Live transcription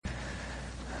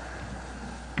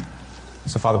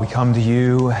So, Father, we come to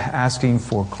you asking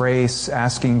for grace,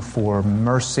 asking for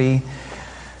mercy,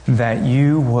 that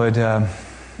you would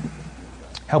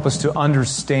help us to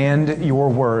understand your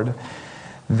word,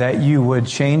 that you would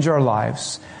change our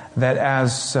lives, that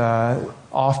as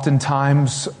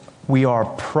oftentimes we are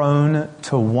prone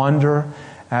to wonder,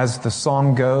 as the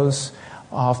song goes,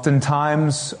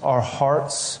 oftentimes our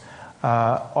hearts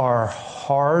are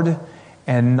hard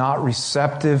and not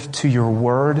receptive to your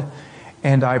word.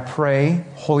 And I pray,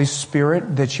 Holy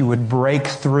Spirit, that you would break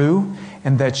through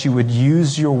and that you would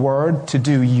use your word to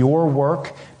do your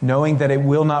work, knowing that it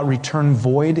will not return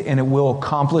void and it will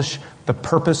accomplish the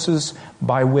purposes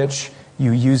by which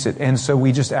you use it. And so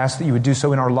we just ask that you would do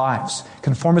so in our lives.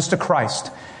 Conform us to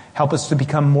Christ. Help us to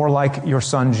become more like your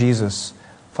Son, Jesus,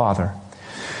 Father.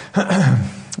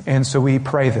 And so we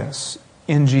pray this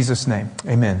in Jesus' name.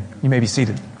 Amen. You may be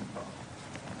seated.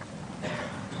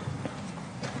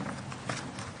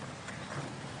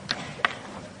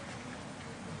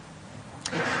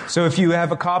 So if you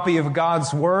have a copy of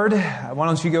God's Word, why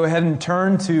don't you go ahead and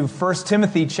turn to 1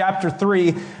 Timothy chapter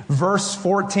 3, verse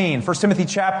 14. 1 Timothy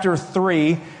chapter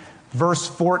 3, verse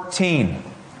 14.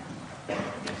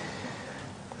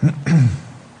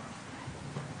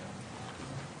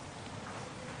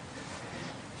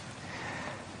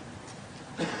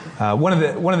 One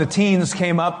of the teens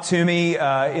came up to me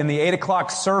in the 8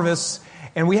 o'clock service,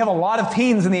 and we have a lot of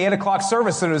teens in the 8 o'clock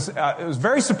service, and I was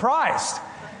very surprised.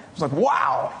 I was like,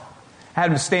 wow. I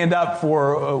had him stand up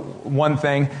for one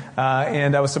thing,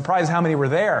 and I was surprised how many were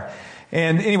there.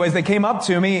 And anyways, they came up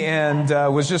to me and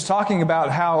was just talking about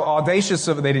how audacious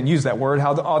of, they didn't use that word,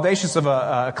 how audacious of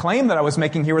a claim that I was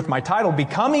making here with my title,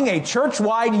 Becoming a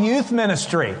Churchwide Youth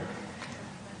Ministry.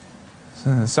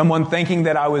 Someone thinking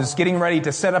that I was getting ready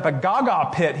to set up a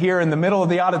gaga pit here in the middle of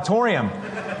the auditorium.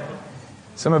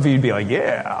 Some of you would be like,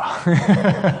 yeah.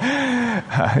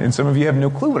 And some of you have no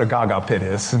clue what a gaga pit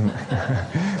is.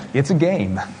 It's a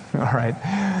game. All right.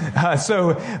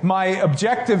 So my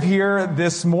objective here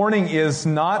this morning is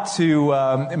not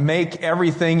to make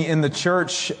everything in the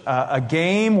church a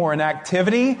game or an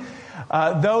activity,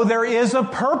 though there is a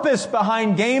purpose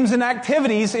behind games and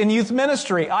activities in youth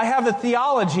ministry. I have a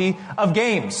theology of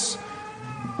games.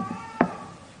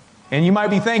 And you might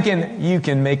be thinking, you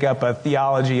can make up a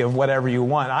theology of whatever you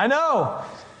want. I know,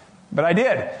 but I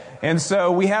did. And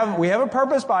so we have a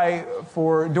purpose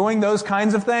for doing those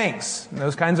kinds of things,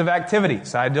 those kinds of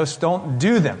activities. I just don't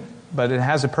do them, but it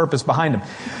has a purpose behind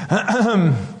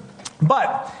them.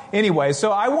 But anyway,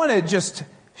 so I want to just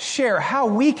share how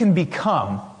we can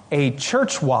become a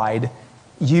church-wide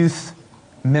youth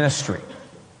ministry.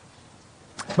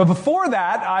 But before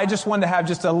that, I just wanted to have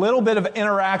just a little bit of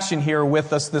interaction here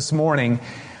with us this morning.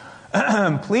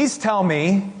 Please tell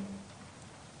me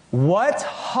what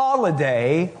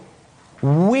holiday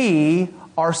we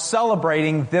are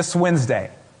celebrating this Wednesday.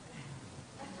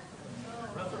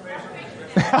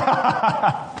 Man,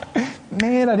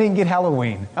 I didn't get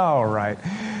Halloween. All right.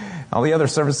 All the other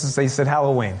services, they said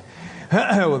Halloween.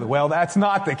 Well, that's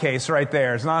not the case right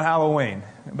there. It's not Halloween.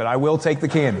 But I will take the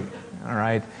candy. All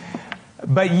right.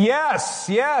 But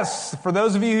yes, for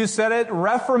those of you who said it,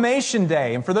 Reformation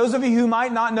Day. And for those of you who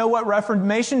might not know what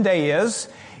Reformation Day is,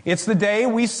 it's the day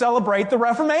we celebrate the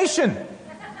Reformation.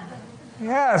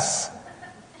 Yes.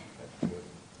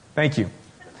 Thank you.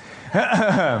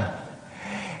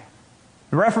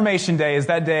 Reformation Day is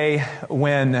that day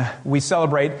when we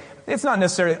celebrate, it's not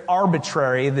necessarily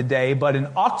arbitrary, the day, but in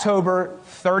October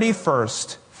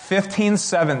 31st,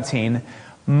 1517,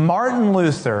 Martin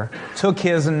Luther took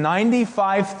his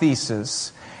 95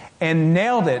 Theses and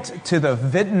nailed it to the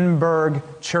Wittenberg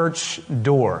church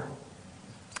door.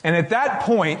 And at that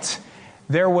point,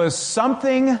 there was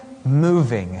something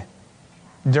moving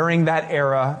during that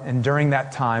era and during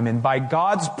that time. And by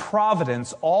God's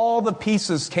providence, all the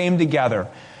pieces came together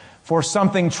for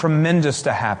something tremendous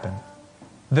to happen.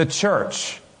 The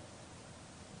church,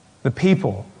 the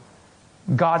people,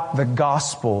 got the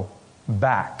gospel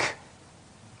back.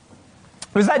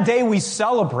 It was that day we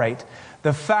celebrate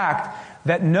the fact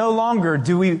that no longer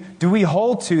do we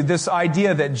hold to this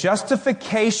idea that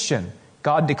justification,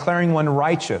 God declaring one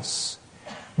righteous,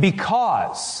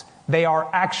 because they are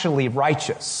actually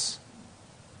righteous.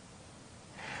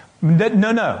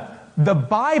 No. The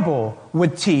Bible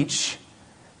would teach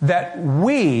that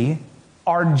we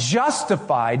are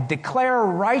justified,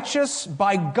 declared righteous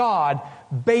by God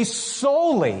based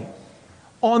solely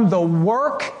on the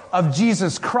work of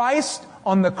Jesus Christ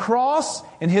on the cross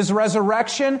and His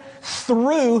resurrection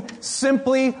through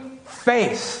simply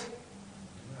faith.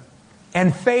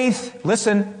 And faith,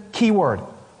 listen, key word,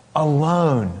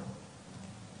 alone.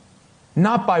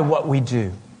 not by what we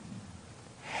do.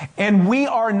 And we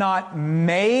are not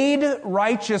made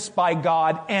righteous by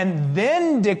God and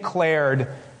then declared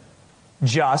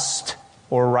just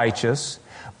or righteous.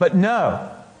 But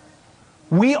no,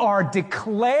 we are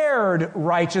declared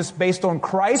righteous based on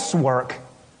Christ's work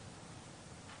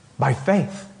by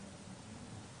faith.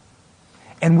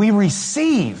 And we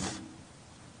receive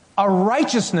a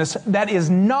righteousness that is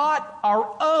not our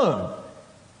own.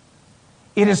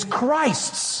 It is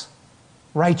Christ's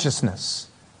righteousness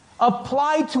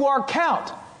applied to our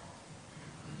account.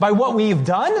 By what we've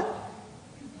done?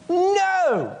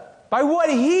 No. By what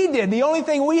He did. The only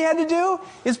thing we had to do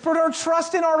is put our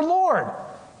trust in our Lord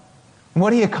and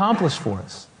what He accomplished for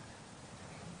us.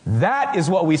 That is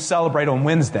what we celebrate on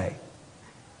Wednesday,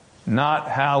 not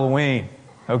Halloween.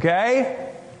 Okay?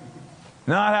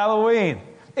 Not Halloween.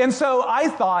 And so I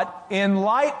thought, in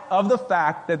light of the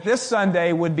fact that this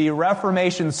Sunday would be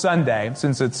Reformation Sunday,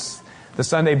 since it's the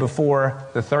Sunday before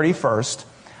the 31st,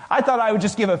 I thought I would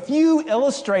just give a few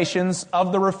illustrations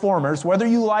of the Reformers, whether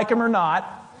you like them or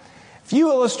not,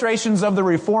 few illustrations of the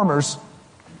Reformers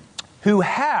who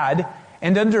had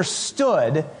and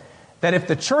understood that if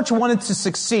the church wanted to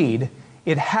succeed,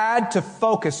 it had to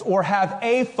focus or have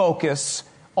a focus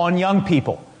on young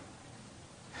people.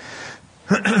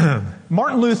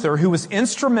 Martin Luther, who was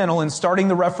instrumental in starting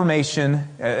the Reformation,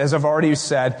 as I've already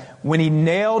said, when he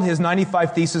nailed his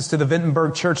 95 Theses to the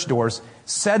Wittenberg church doors,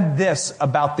 said this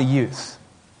about the youth.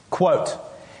 Quote,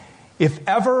 "If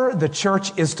ever the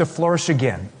church is to flourish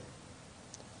again,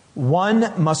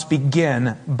 one must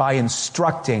begin by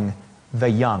instructing the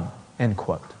young." End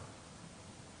quote.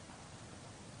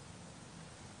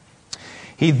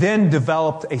 He then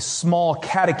developed a small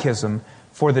catechism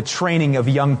for the training of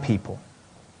young people.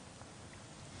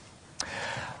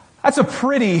 That's a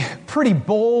pretty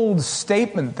bold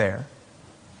statement there.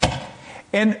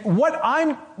 And what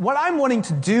I'm wanting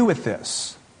to do with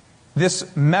this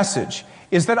message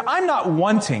is that I'm not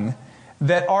wanting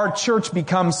that our church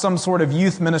becomes some sort of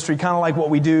youth ministry, kind of like what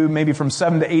we do maybe from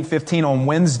 7 to 8:15 on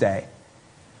Wednesday.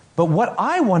 But what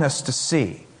I want us to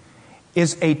see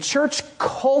is a church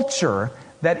culture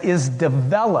that is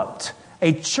developed,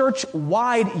 a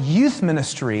church-wide youth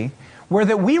ministry where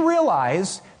that we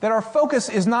realize that our focus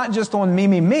is not just on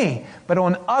me, but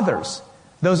on others.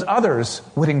 Those others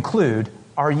would include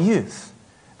our youth.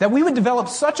 That we would develop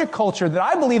such a culture that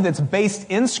I believe that's based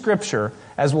in Scripture,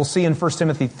 as we'll see in 1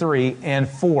 Timothy 3 and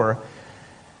 4,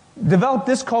 develop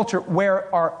this culture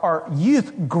where our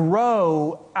youth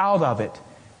grow out of it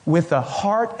with a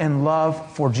heart and love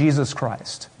for Jesus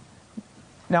Christ.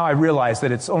 Now I realize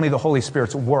that it's only the Holy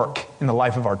Spirit's work in the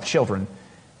life of our children,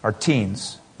 our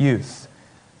teens, youth,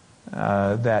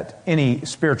 that any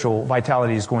spiritual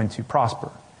vitality is going to prosper.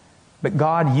 But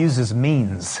God uses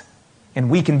means, and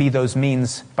we can be those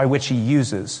means by which He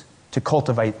uses to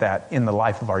cultivate that in the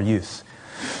life of our youth.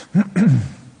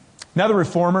 Another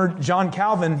reformer, John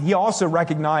Calvin, he also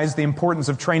recognized the importance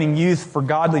of training youth for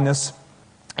godliness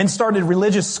and started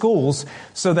religious schools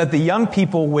so that the young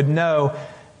people would know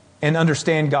and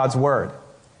understand God's Word.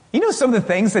 You know some of the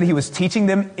things that he was teaching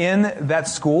them in that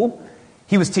school?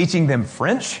 He was teaching them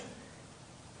French.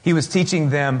 He was teaching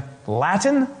them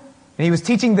Latin. And he was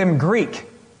teaching them Greek.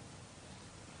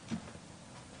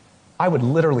 I would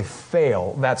literally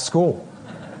fail that school.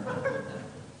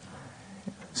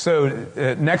 So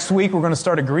next week we're going to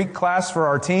start a Greek class for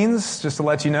our teens, just to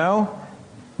let you know.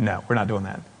 No, we're not doing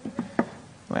that.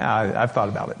 Well, I've thought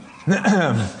about it.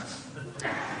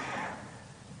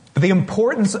 The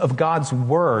importance of God's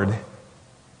Word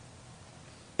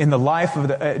in the life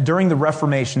of during the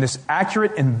Reformation, this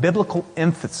accurate and biblical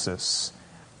emphasis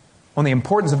on the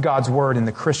importance of God's Word in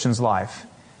the Christian's life,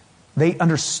 they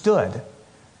understood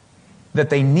that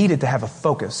they needed to have a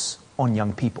focus on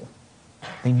young people.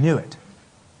 They knew it.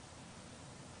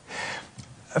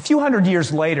 A few hundred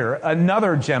years later,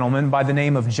 another gentleman by the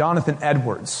name of Jonathan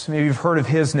Edwards, maybe you've heard of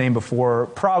his name before,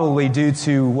 probably due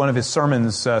to one of his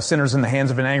sermons, Sinners in the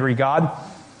Hands of an Angry God.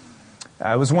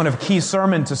 It was one of key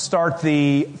sermons to start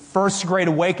the First Great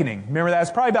Awakening. Remember that?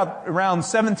 It's probably about around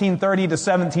 1730 to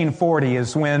 1740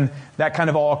 is when that kind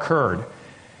of all occurred.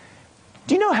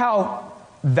 Do you know how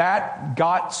that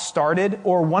got started,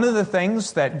 or one of the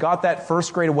things that got that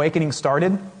First Great Awakening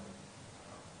started?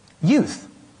 Youth.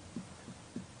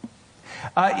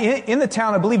 In the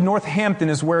town, I believe Northampton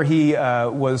is where he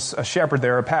was a shepherd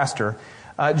there, a pastor.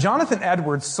 Jonathan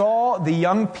Edwards saw the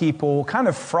young people kind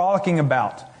of frolicking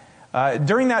about.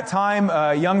 During that time,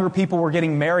 younger people were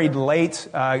getting married late.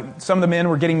 Some of the men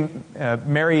were getting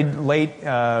married late,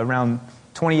 around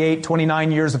 28,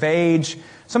 29 years of age.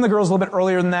 Some of the girls a little bit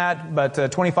earlier than that,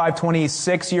 but 25,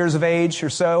 26 years of age or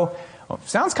so. Well,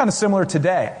 sounds kind of similar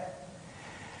today.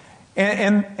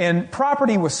 And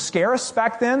property was scarce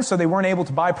back then, so they weren't able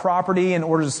to buy property in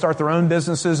order to start their own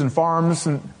businesses and farms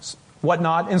and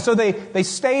whatnot. And so they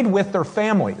stayed with their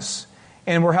families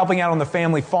and were helping out on the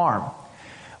family farm.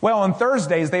 Well, on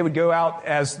Thursdays, they would go out,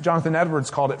 as Jonathan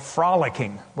Edwards called it,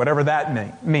 frolicking, whatever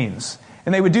that means.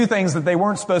 And they would do things that they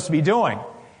weren't supposed to be doing.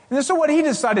 And so what he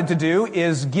decided to do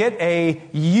is get a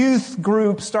youth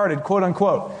group started, quote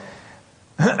unquote.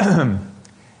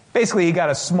 Basically, he got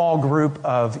a small group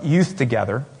of youth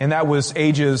together, and that was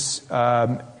ages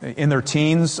in their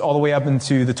teens all the way up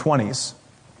into the 20s.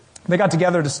 They got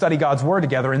together to study God's Word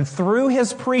together, and through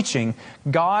his preaching,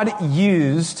 God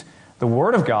used the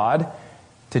Word of God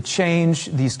to change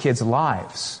these kids'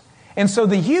 lives. And so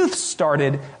the youth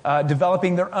started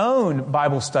developing their own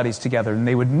Bible studies together, and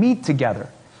they would meet together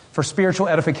for spiritual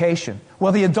edification.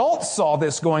 Well, the adults saw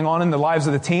this going on in the lives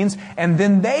of the teens, and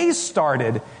then they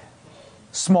started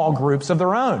small groups of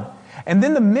their own. And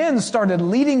then the men started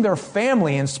leading their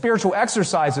family in spiritual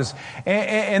exercises,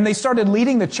 and they started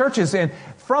leading the churches. And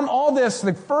from all this,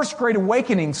 the first great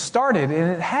awakening started,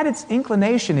 and it had its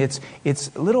inclination,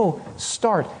 its little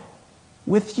start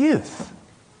with youth.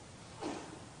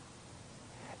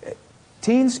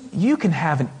 Teens, you can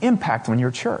have an impact on your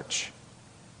church.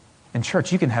 And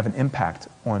church, you can have an impact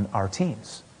on our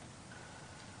teens.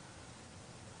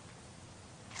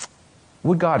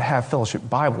 Would God have Fellowship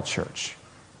Bible Church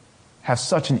have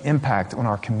such an impact on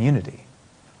our community?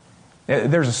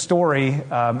 There's a story,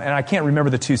 and I can't remember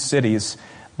the two cities,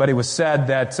 but it was said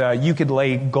that you could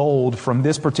lay gold from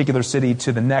this particular city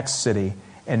to the next city,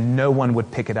 and no one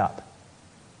would pick it up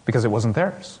because it wasn't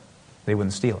theirs. They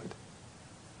wouldn't steal it.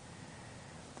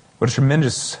 What a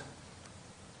tremendous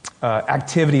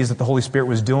activities that the Holy Spirit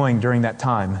was doing during that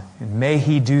time. And may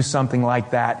He do something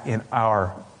like that in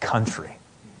our country,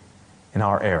 in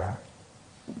our era.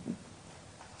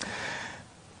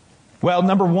 Well,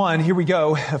 number one, here we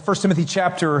go. 1 Timothy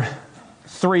chapter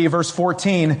 3, verse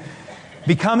 14.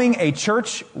 Becoming a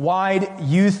church-wide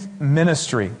youth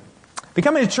ministry.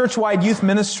 Becoming a church-wide youth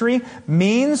ministry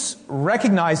means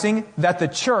recognizing that the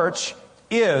church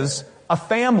is a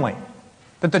family.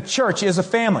 That the church is a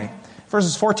family.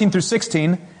 Verses 14 through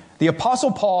 16, the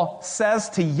Apostle Paul says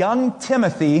to young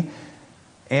Timothy,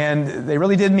 and they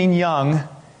really did mean young,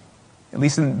 at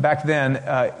least back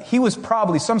then, he was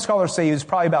probably, some scholars say he was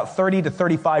probably about 30 to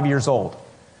 35 years old.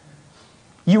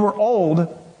 You were old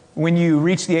when you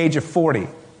reached the age of 40.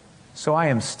 So I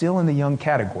am still in the young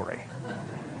category.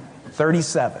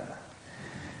 37.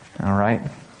 All right.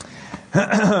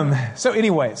 So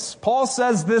anyways, Paul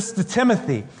says this to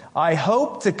Timothy, I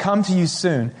hope to come to you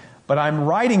soon, but I'm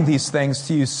writing these things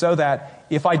to you so that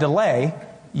if I delay,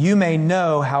 you may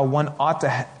know how one ought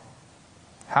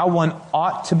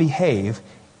to behave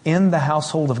in the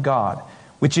household of God,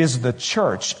 which is the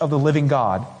church of the living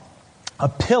God, a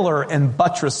pillar and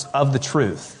buttress of the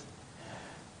truth.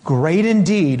 Great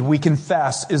indeed, we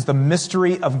confess, is the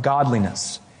mystery of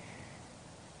godliness.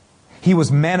 He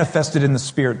was manifested in the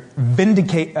Spirit,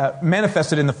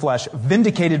 manifested in the flesh,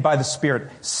 vindicated by the Spirit,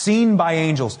 seen by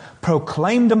angels,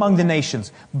 proclaimed among the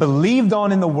nations, believed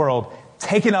on in the world,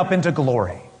 taken up into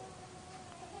glory.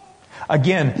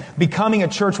 Again, becoming a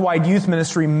church-wide youth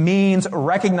ministry means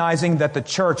recognizing that the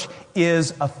church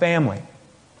is a family.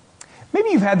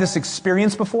 Maybe you've had this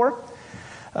experience before,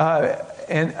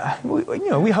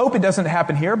 we hope it doesn't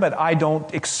happen here, but I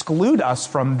don't exclude us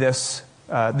from this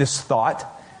thought.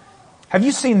 Have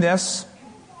you seen this?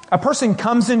 A person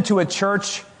comes into a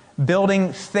church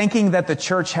building thinking that the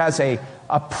church has a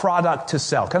product to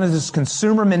sell, kind of this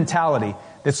consumer mentality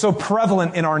that's so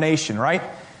prevalent in our nation, right?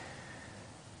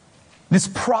 This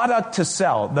product to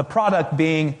sell, the product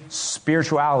being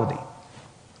spirituality.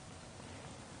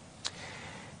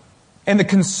 And the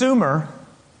consumer,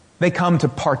 they come to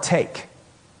partake.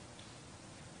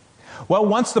 Well,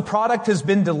 once the product has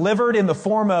been delivered in the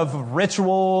form of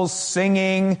rituals,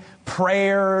 singing,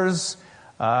 prayers,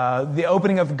 the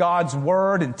opening of God's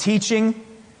Word and teaching,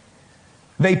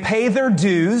 they pay their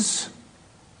dues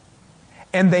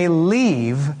and they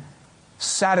leave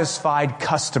satisfied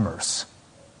customers,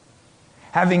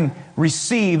 having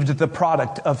received the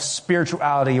product of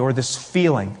spirituality or this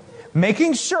feeling,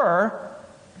 making sure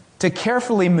to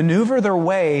carefully maneuver their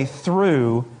way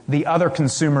through the other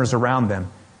consumers around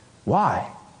them. Why?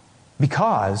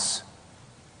 Because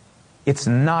it's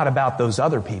not about those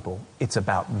other people, it's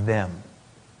about them.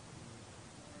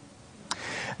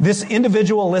 This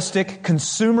individualistic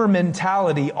consumer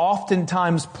mentality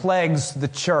oftentimes plagues the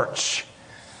church.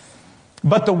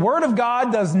 But the Word of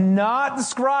God does not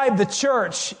describe the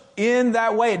church in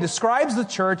that way. It describes the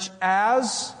church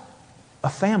as a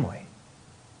family.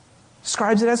 It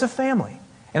describes it as a family.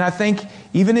 And I think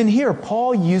even in here,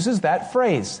 Paul uses that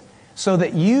phrase so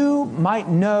that you might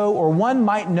know, or one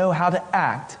might know, how to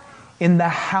act in the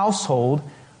household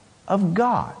of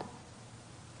God.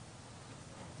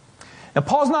 Now,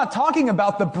 Paul's not talking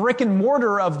about the brick and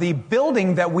mortar of the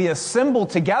building that we assemble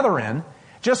together in,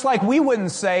 just like we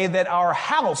wouldn't say that our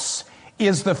house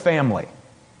is the family.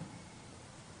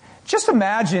 Just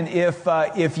imagine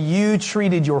if you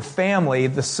treated your family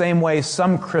the same way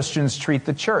some Christians treat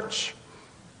the church.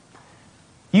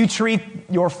 You treat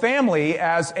your family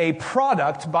as a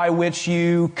product by which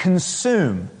you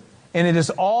consume, and it is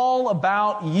all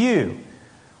about you.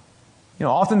 You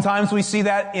know, oftentimes we see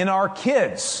that in our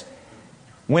kids.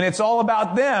 When it's all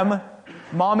about them,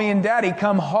 mommy and daddy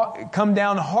come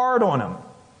down hard on them.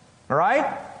 All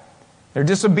right? They're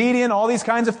disobedient, all these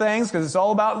kinds of things, because it's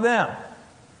all about them.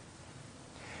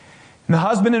 In the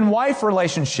husband and wife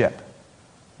relationship,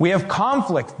 we have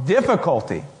conflict,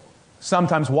 difficulty.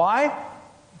 Sometimes. Why?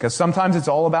 Because sometimes it's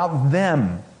all about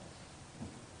them.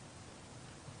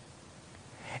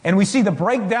 And we see the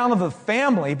breakdown of the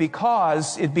family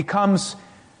because it becomes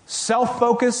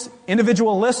self-focused,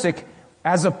 individualistic,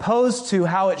 as opposed to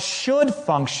how it should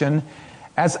function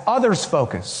as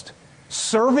others-focused,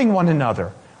 serving one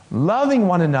another, loving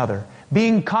one another,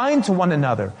 being kind to one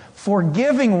another,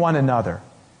 forgiving one another.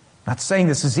 Not saying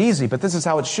this is easy, but this is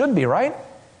how it should be, right?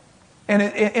 And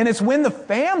it's when the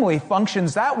family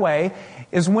functions that way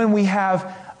is when we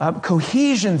have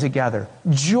cohesion together,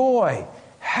 joy,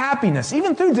 happiness,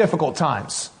 even through difficult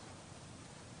times.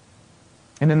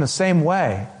 And in the same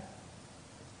way,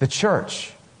 the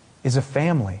church is a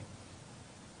family.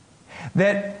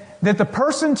 That the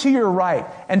person to your right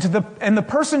and the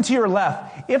person to your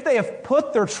left, if they have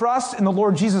put their trust in the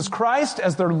Lord Jesus Christ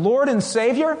as their Lord and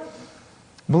Savior,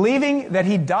 believing that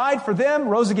He died for them,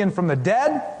 rose again from the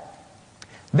dead,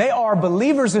 they are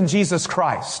believers in Jesus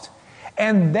Christ.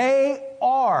 And they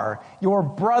are your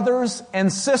brothers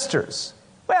and sisters.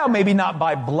 Well, maybe not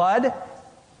by blood,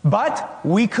 but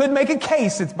we could make a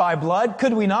case it's by blood,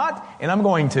 could we not? And I'm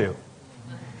going to.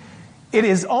 It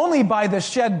is only by the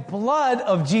shed blood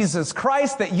of Jesus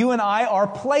Christ that you and I are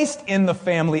placed in the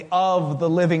family of the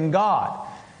living God.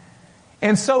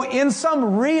 And so in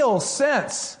some real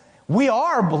sense, we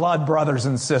are blood brothers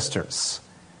and sisters.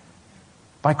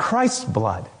 By Christ's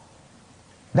blood.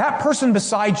 That person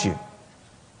beside you,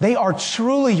 they are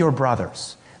truly your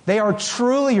brothers. They are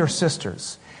truly your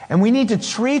sisters. And we need to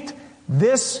treat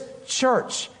this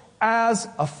church as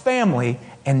a family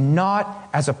and not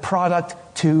as a product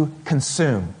to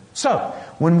consume. So,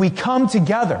 when we come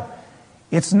together,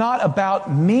 it's not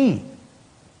about me.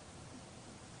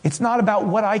 It's not about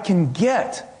what I can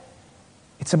get.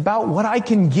 It's about what I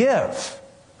can give.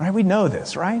 Right? We know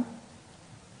this, right?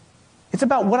 It's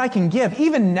about what I can give,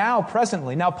 even now,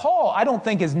 presently. Now, Paul, I don't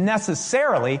think, is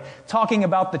necessarily talking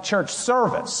about the church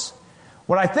service.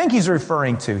 What I think he's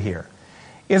referring to here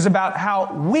is about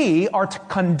how we are to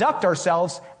conduct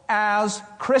ourselves as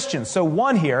Christians. So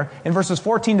one here, in verses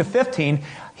 14 to 15,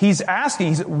 he's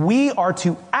asking, we are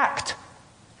to act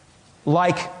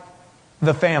like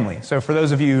the family. So for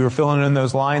those of you who are filling in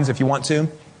those lines, if you want to,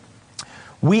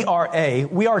 we are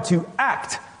to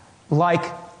act like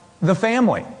the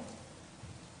family.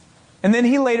 And then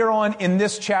he later on in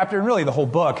this chapter, and really the whole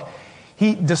book,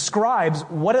 he describes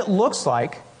what it looks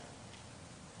like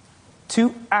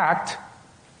to act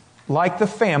like the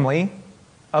family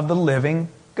of the living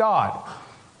God.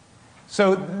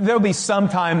 So there'll be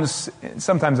sometimes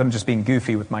I'm just being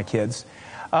goofy with my kids.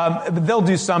 They'll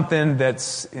do something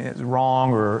that's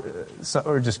wrong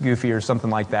or just goofy or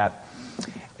something like that.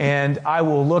 And I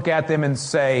will look at them and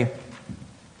say,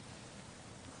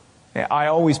 I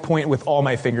always point with all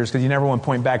my fingers because you never want to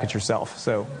point back at yourself.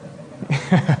 So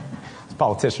it's a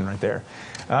politician right there.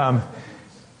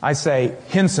 I say,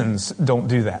 Hensons don't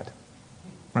do that.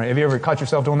 Right? Have you ever caught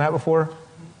yourself doing that before?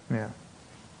 Yeah.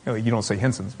 You don't say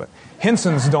Hensons, but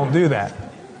Hensons don't do that.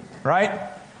 Right?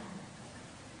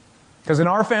 Because in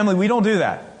our family, we don't do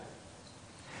that.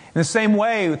 In the same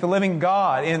way with the living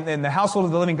God, in the household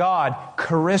of the living God,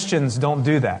 Christians don't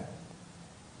do that.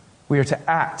 We are to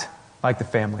act like the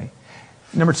family.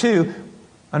 Number 2,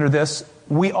 under this,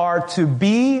 we are to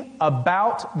be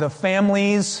about the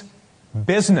family's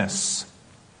business.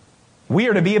 We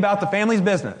are to be about the family's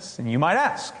business. And you might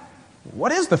ask,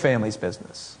 what is the family's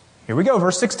business? Here we go,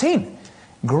 verse 16.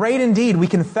 Great indeed, we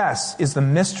confess, is the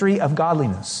mystery of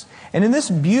godliness. And in this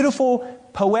beautiful,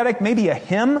 poetic, maybe a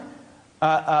hymn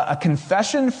a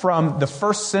confession from the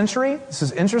first century. This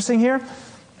is interesting here.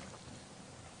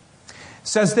 It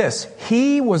says this: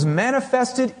 He was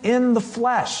manifested in the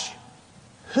flesh.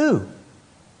 Who?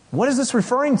 What is this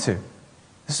referring to?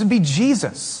 This would be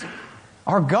Jesus.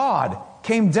 Our God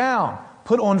came down,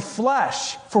 put on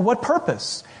flesh. For what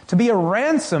purpose? To be a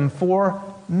ransom for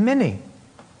many.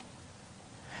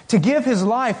 To give His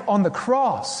life on the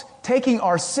cross, taking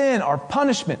our sin, our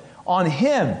punishment on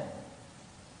Him,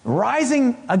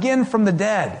 rising again from the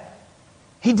dead.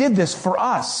 He did this for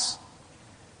us.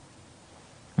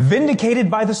 Vindicated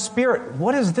by the Spirit.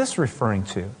 What is this referring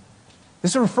to?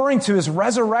 This is referring to His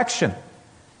resurrection.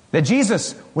 That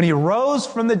Jesus, when He rose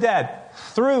from the dead,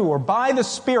 through or by the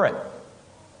Spirit,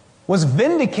 was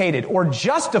vindicated or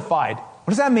justified. What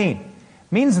does that mean?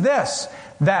 It means this,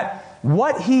 that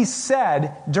what He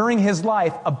said during His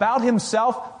life about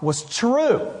Himself was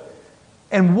true.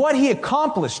 And what He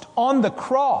accomplished on the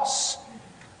cross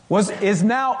is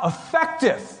now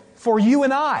effective for you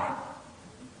and I.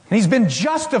 And He's been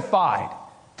justified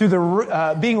through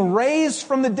the being raised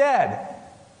from the dead.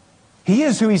 He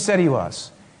is who He said He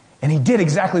was. And He did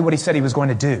exactly what He said He was going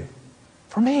to do.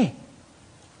 For me.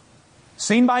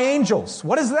 Seen by angels.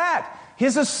 What is that?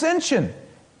 His ascension.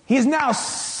 He is now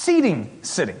sitting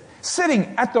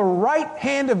at the right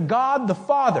hand of God the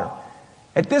Father.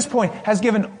 At this point, has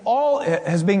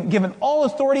been given all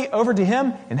authority over to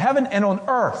Him in heaven and on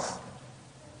earth.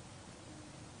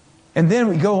 And then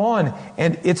we go on,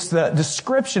 and it's the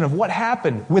description of what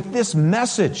happened with this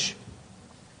message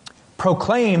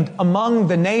proclaimed among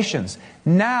the nations.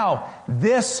 Now,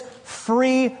 this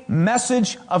free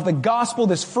message of the gospel,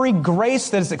 this free grace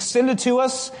that is extended to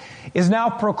us, is now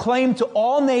proclaimed to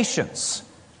all nations.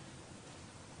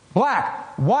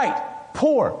 Black, white,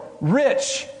 poor,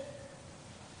 rich,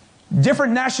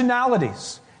 different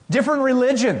nationalities, different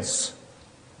religions.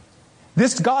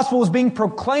 This gospel is being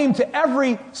proclaimed to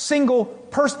every single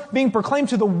person, being proclaimed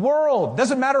to the world.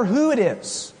 Doesn't matter who it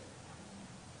is.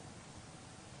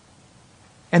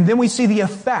 And then we see the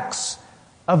effects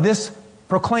of this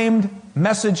proclaimed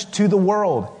message to the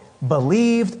world,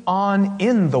 believed on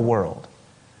in the world.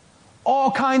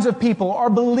 All kinds of people are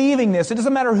believing this. It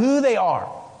doesn't matter who they are.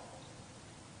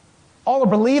 All are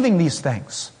believing these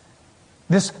things.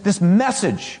 This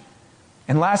message.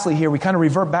 And lastly here, we kind of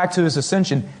revert back to His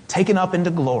ascension, taken up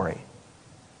into glory.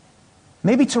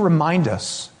 Maybe to remind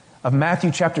us of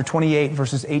Matthew chapter 28,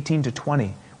 verses 18 to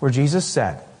 20, where Jesus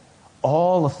said,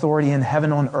 all authority in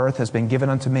heaven and on earth has been given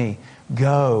unto me.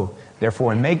 Go,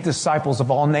 therefore, and make disciples of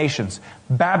all nations,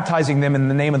 baptizing them in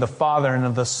the name of the Father and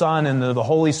of the Son and of the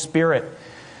Holy Spirit,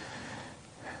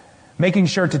 making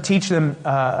sure to teach them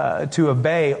to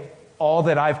obey all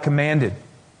that I've commanded.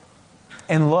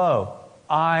 And lo,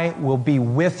 I will be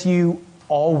with you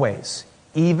always,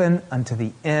 even unto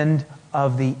the end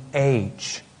of the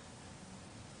age.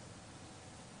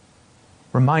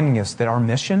 Reminding us that our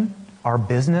mission, our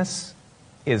business,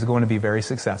 is going to be very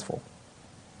successful.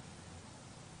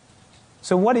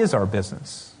 So what is our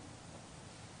business?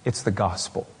 It's the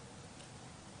gospel.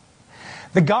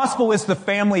 The gospel is the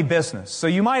family business. So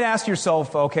you might ask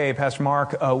yourself, okay, Pastor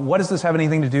Mark, what does this have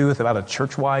anything to do with about a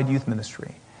church-wide youth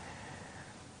ministry?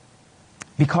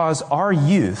 Because our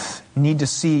youth need to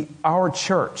see our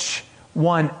church,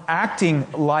 one, acting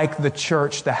like the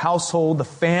church, the household, the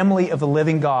family of the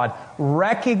living God,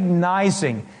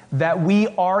 recognizing that we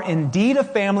are indeed a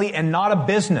family and not a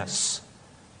business.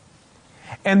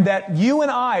 And that you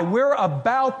and I, we're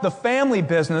about the family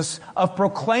business of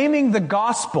proclaiming the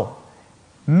gospel,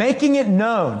 making it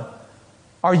known.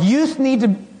 Our youth need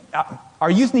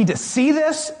to see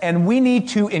this, and we need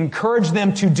to encourage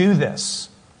them to do this.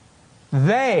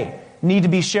 They need to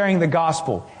be sharing the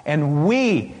gospel, and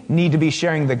we need to be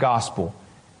sharing the gospel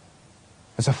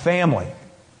as a family.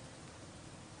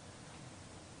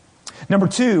 Number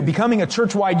 2, becoming a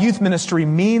church-wide youth ministry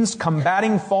means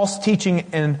combating false teaching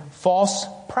and false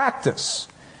practice.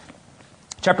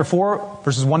 Chapter 4,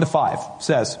 verses 1 to 5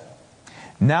 says,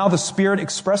 Now the Spirit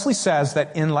expressly says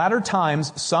that in latter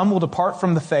times some will depart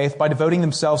from the faith by devoting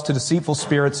themselves to deceitful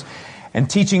spirits and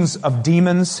teachings of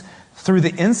demons, through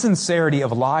the insincerity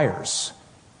of liars,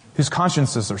 whose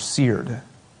consciences are seared,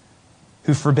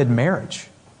 who forbid marriage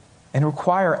and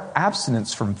require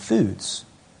abstinence from foods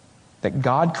that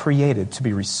God created to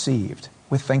be received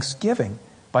with thanksgiving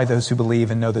by those who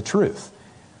believe and know the truth.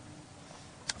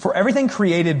 For everything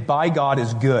created by God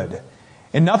is good,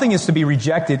 and nothing is to be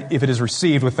rejected if it is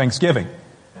received with thanksgiving.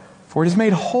 For it is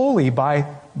made holy by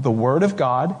the word of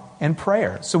God and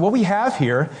prayer. So what we have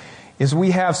here is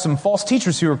we have some false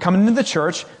teachers who are coming into the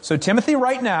church. So Timothy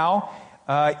right now,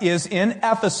 is in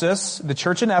Ephesus, the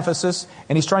church in Ephesus,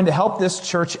 and he's trying to help this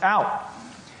church out.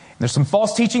 There's some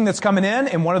false teaching that's coming in,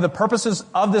 and one of the purposes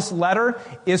of this letter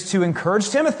is to encourage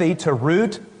Timothy to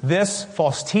root this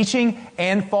false teaching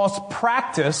and false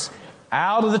practice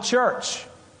out of the church.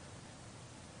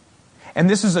 And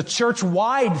this is a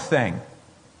church-wide thing.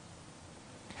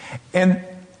 And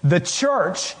the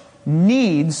church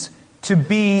needs to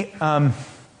be,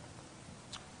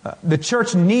 the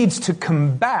church needs to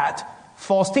combat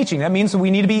false teaching. That means that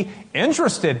we need to be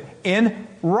interested in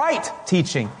right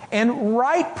teaching and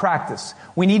right practice.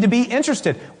 We need to be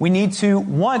interested. We need to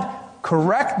want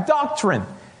correct doctrine,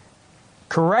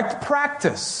 correct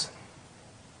practice.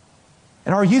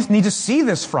 And our youth need to see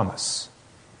this from us.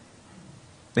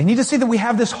 They need to see that we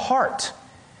have this heart.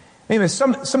 Maybe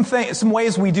some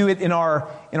ways we do it in our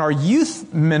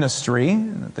youth ministry,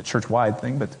 not the church-wide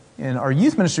thing, but in our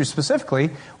youth ministry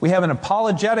specifically, we have an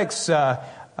apologetics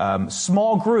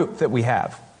small group that we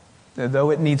have,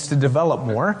 though it needs to develop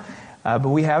more. But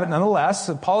we have it nonetheless.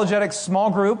 Apologetics small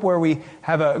group where we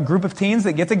have a group of teens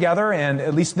that get together, and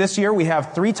at least this year we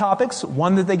have 3 topics,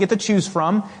 one that they get to choose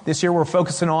from. This year we're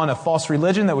focusing on a false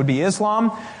religion, that would be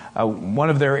Islam, one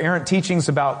of their errant teachings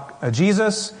about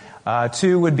Jesus,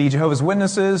 2 would be Jehovah's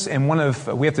Witnesses, and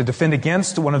we have to defend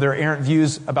against one of their errant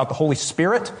views about the Holy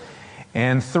Spirit.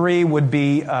 And 3 would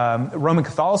be Roman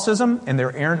Catholicism and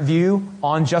their errant view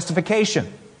on justification.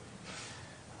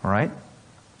 All right?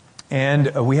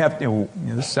 And we have,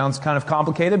 this sounds kind of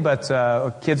complicated,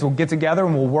 but kids will get together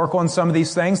and we'll work on some of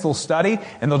these things. They'll study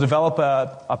and they'll develop an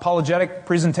apologetic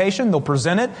presentation. They'll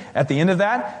present it. At the end of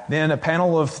that, then a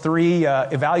panel of 3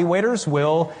 evaluators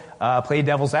will play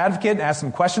devil's advocate and ask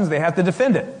them questions. They have to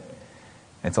defend it.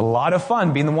 It's a lot of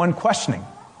fun being the one questioning.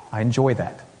 I enjoy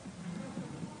that.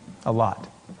 A lot.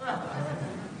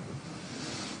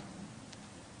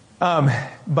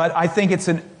 But I think it's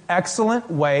an excellent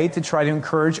way to try to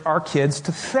encourage our kids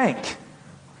to think.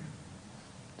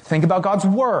 To think about God's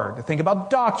Word, to think about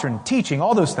doctrine, teaching,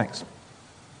 all those things.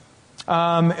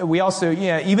 We also,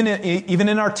 even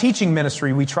in our teaching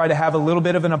ministry, we try to have a little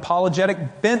bit of an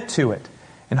apologetic bent to it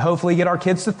and hopefully get our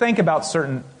kids to think about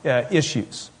certain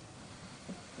issues.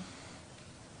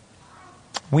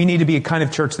 We need to be a kind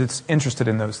of church that's interested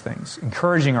in those things,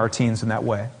 encouraging our teens in that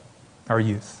way, our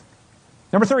youth.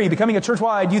 Number 3, becoming a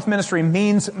church-wide youth ministry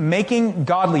means making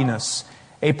godliness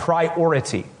a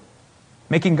priority.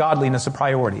 Making godliness a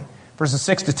priority. Verses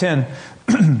 6 to 10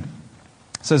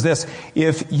 says this,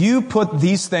 "If you put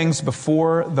these things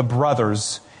before the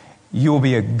brothers, you will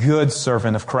be a good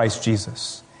servant of Christ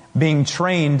Jesus, being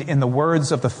trained in the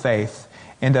words of the faith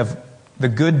and of the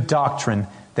good doctrine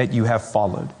that you have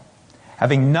followed.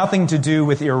 Having nothing to do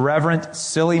with irreverent,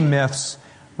 silly myths,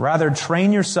 rather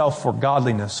train yourself for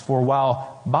godliness. For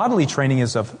while bodily training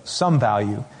is of some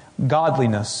value,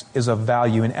 godliness is of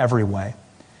value in every way,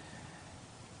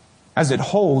 as it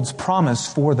holds promise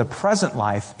for the present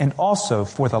life and also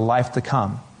for the life to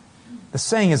come. The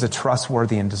saying is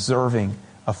trustworthy and deserving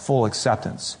of full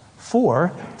acceptance.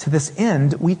 For to this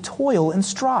end we toil and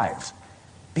strive,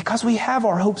 because we have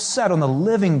our hope set on the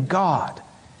living God,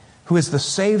 who is the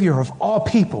Savior of all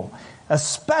people,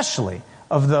 especially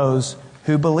of those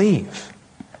who believe."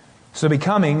 So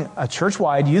becoming a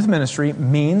church-wide youth ministry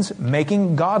means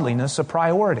making godliness a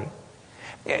priority.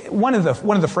 One of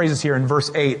the phrases here in verse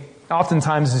 8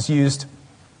 oftentimes is used,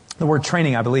 the word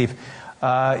training, I believe,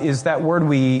 is that word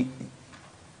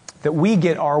that we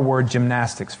get our word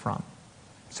gymnastics from.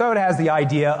 So it has the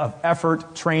idea of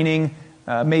effort, training,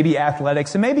 maybe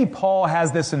athletics, and maybe Paul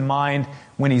has this in mind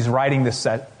when he's writing this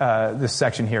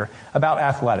section here about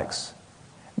athletics.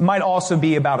 It might also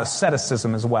be about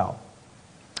asceticism as well.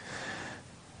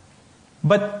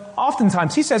 But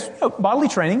oftentimes he says, bodily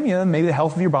training, maybe the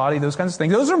health of your body, those kinds of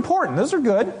things. Those are important. Those are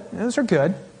good. Those are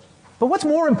good. But what's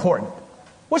more important?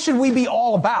 What should we be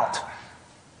all about?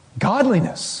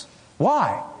 Godliness.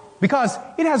 Why? Because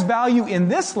it has value in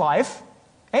this life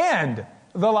and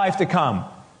the life to come.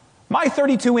 My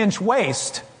 32-inch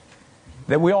waist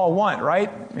that we all want,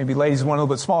 right? Maybe ladies want a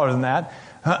little bit smaller than that.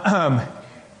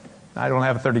 I don't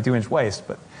have a 32-inch waist,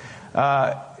 but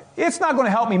it's not going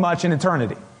to help me much in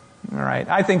eternity. All right?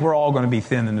 I think we're all going to be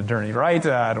thin in eternity, right?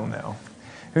 I don't know.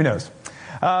 Who knows?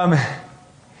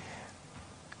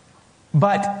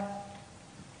 But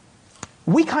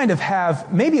we kind of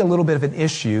have maybe a little bit of an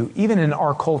issue, even in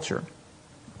our culture,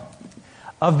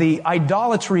 of the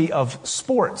idolatry of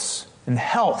sports and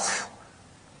health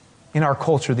in our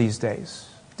culture these days.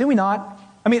 Do we not?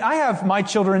 I mean, I have my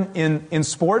children in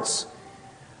sports,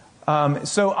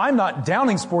 so I'm not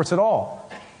downing sports at all.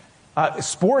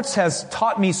 Sports has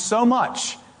taught me so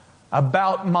much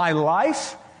about my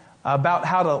life, about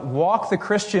how to walk the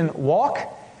Christian walk.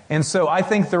 And so I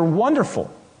think they're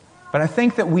wonderful. But I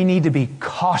think that we need to be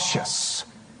cautious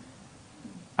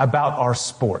about our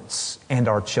sports and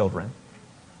our children.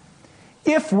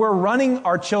 If we're running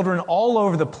our children all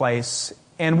over the place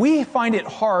and we find it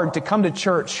hard to come to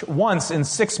church once in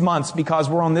 6 months because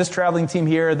we're on this traveling team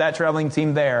here, that traveling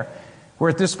team there, we're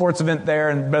at this sports event there,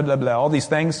 and blah, blah, blah, all these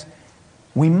things,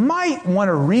 we might want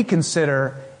to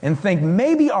reconsider and think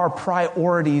maybe our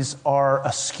priorities are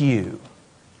askew.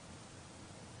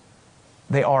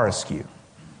 They are askew.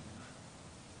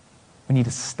 We need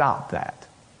to stop that.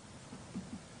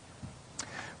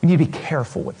 We need to be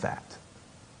careful with that.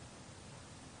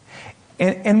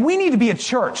 And we need to be a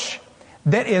church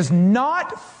that is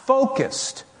not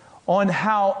focused on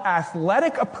how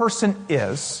athletic a person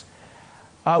is,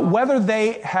 whether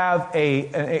they have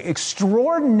an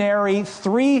extraordinary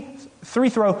free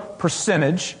throw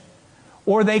percentage,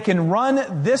 or they can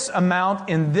run this amount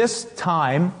in this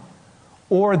time,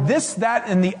 or this, that,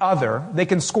 and the other. They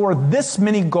can score this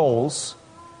many goals.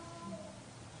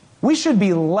 We should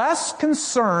be less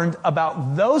concerned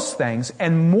about those things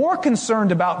and more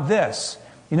concerned about this.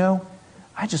 You know,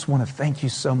 I just want to thank you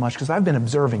so much because I've been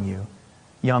observing you,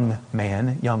 young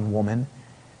man, young woman,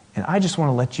 and I just want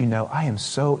to let you know I am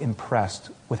so impressed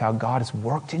with how God has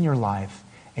worked in your life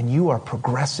and you are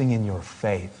progressing in your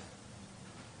faith.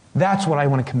 That's what I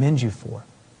want to commend you for.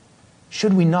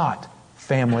 Should we not,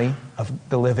 family of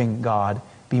the living God,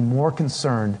 be more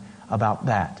concerned about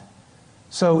that?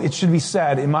 So it should be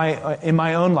said in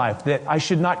my own life that I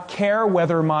should not care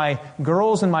whether my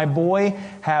girls and my boy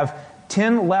have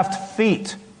 10 left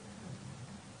feet.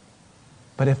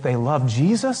 But if they love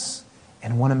Jesus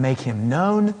and want to make Him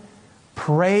known,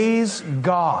 praise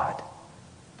God.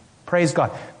 Praise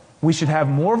God. We should have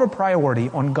more of a priority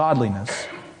on godliness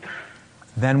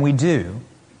than we do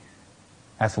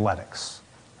athletics.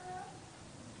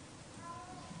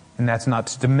 And that's not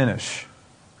to diminish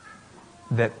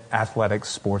that athletics,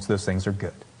 sports, those things are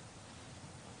good.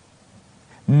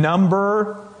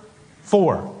 Number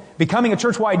 4, becoming a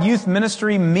churchwide youth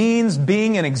ministry means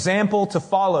being an example to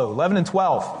follow. 11 and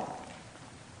 12.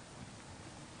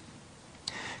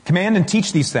 Command and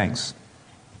teach these things.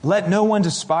 Let no one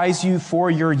despise you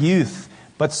for your youth,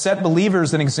 but set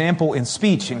believers an example in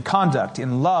speech, in conduct,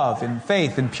 in love, in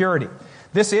faith, in purity.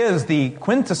 This is the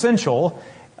quintessential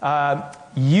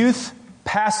youth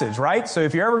passage, right? So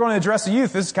if you're ever going to address the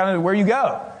youth, this is kind of where you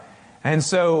go. And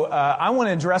so I want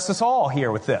to address us all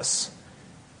here with this.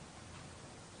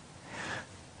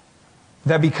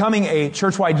 That becoming a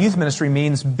churchwide youth ministry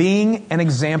means being an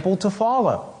example to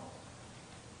follow.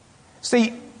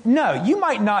 See, no, you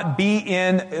might not be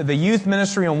in the youth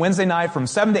ministry on Wednesday night from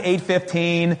 7 to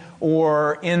 8:15,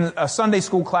 or in a Sunday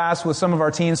school class with some of our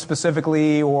teens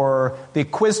specifically, or the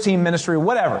quiz team ministry, or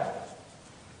whatever.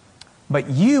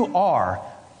 But you are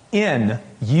in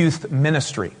youth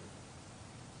ministry.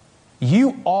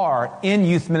 You are in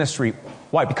youth ministry.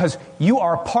 Why? Because you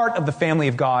are a part of the family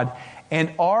of God,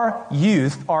 and our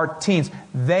youth, our teens,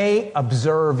 they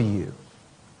observe you.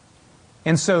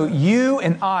 And so you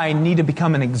and I need to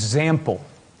become an example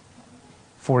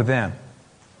for them.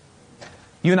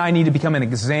 You and I need to become an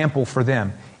example for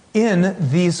them in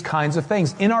these kinds of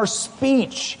things. In our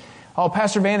speech. Oh,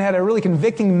 Pastor Van had a really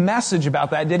convicting message about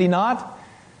that, did he not?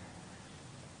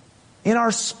 In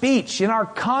our speech, in our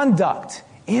conduct,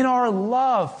 in our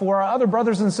love for our other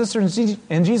brothers and sisters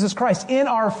in Jesus Christ, in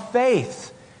our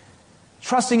faith,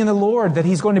 trusting in the Lord that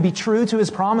He's going to be true to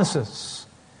His promises.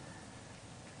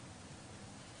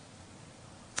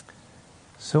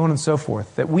 So on and so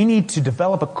forth. That we need to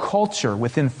develop a culture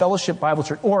within Fellowship Bible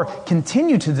Church, or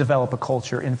continue to develop a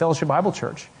culture in Fellowship Bible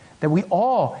Church, that we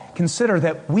all consider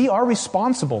that we are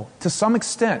responsible to some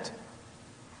extent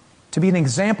to be an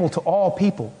example to all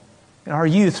people. And our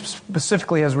youth,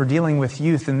 specifically as we're dealing with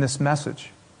youth in this message.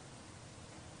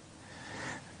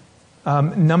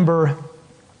 Number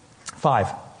 5,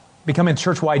 becoming a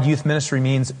churchwide youth ministry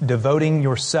means devoting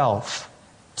yourself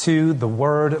to the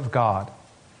Word of God.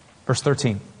 Verse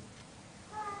 13.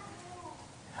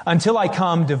 Until I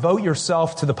come, devote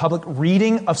yourself to the public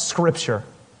reading of Scripture,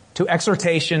 to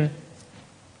exhortation,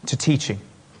 to teaching.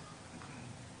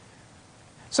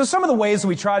 So some of the ways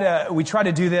we try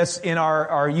to do this in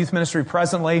our youth ministry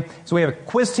presently. So we have a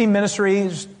quiz team ministry.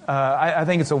 I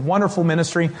think it's a wonderful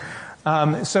ministry.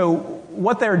 So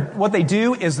what they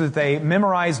do is that they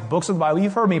memorize books of the Bible.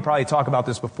 You've heard me probably talk about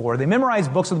this before. They memorize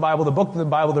books of the Bible. The book of the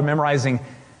Bible they're memorizing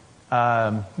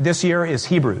this year is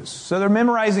Hebrews. So they're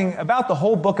memorizing about the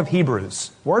whole book of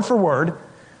Hebrews, word for word,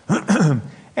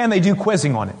 and they do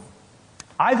quizzing on it.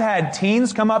 I've had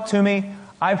teens come up to me.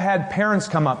 I've had parents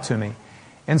come up to me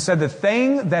and said the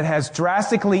thing that has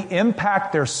drastically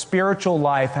impacted their spiritual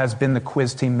life has been the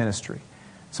quiz team ministry.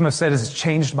 Some have said it's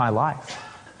changed my life.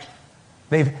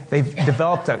 They've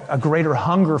developed a greater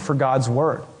hunger for God's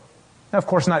Word. Now, of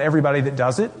course, not everybody that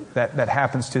does it, that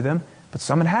happens to them, but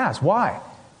some it has. Why?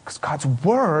 Because God's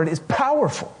Word is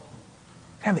powerful.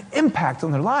 It has an impact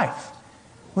on their life.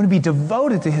 We want to be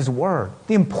devoted to His Word,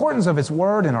 the importance of His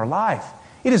Word in our life.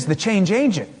 It is the change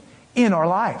agent in our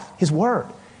life, His Word.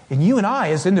 And you and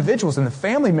I, as individuals and the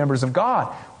family members of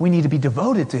God, we need to be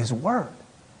devoted to His Word.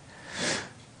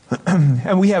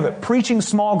 And we have a preaching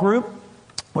small group.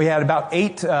 We had about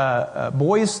 8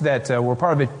 boys that were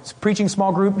part of a preaching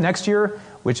small group next year,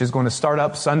 which is going to start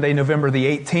up Sunday, November the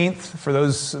 18th. For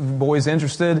those boys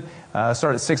interested,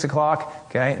 start at 6 o'clock.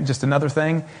 Okay, just another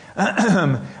thing.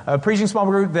 A preaching small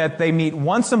group that they meet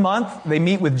once a month. They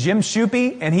meet with Jim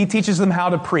Shupe, and he teaches them how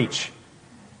to preach.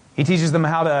 He teaches them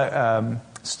how to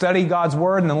study God's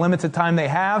Word in the limited time they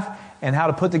have, and how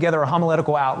to put together a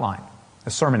homiletical outline, a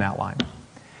sermon outline.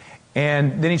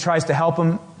 And then he tries to help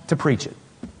them to preach it.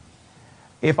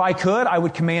 If I could, I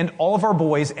would command all of our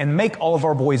boys and make all of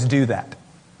our boys do that.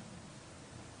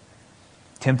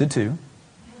 Tempted to.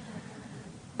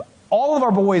 All of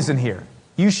our boys in here,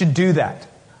 you should do that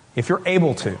if you're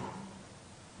able to.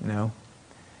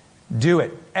 Do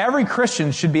it. Every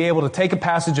Christian should be able to take a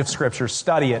passage of Scripture,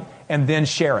 study it, and then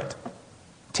share it.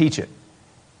 Teach it.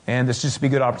 And this just be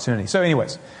a good opportunity. So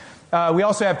anyways, we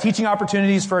also have teaching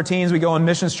opportunities for our teens. We go on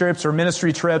mission trips or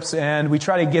ministry trips, and we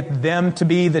try to get them to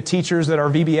be the teachers at our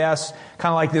VBS.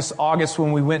 Kind of like this August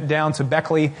when we went down to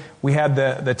Beckley, we had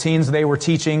the teens, they were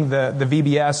teaching the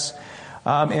VBS.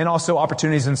 And also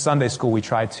opportunities in Sunday school, we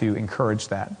try to encourage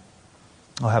that.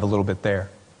 I'll have a little bit there.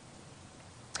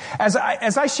 As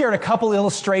I shared a couple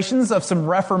illustrations of some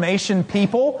Reformation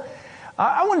people,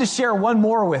 I wanted to share one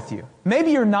more with you.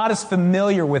 Maybe you're not as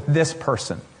familiar with this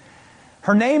person.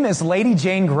 Her name is Lady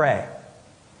Jane Grey.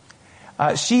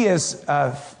 She's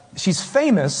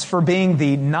famous for being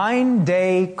the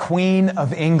 9-day Queen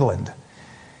of England.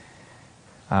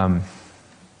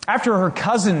 After her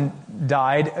cousin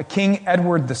died, King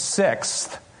Edward VI,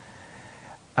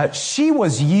 she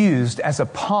was used as a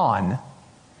pawn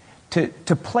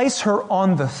to place her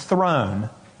on the throne,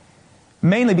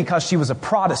 mainly because she was a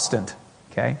Protestant.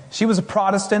 Okay, she was a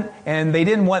Protestant, and they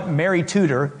didn't want Mary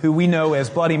Tudor, who we know as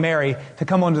Bloody Mary, to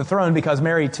come onto the throne because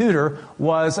Mary Tudor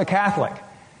was a Catholic,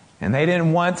 and they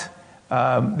didn't want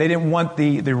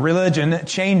the religion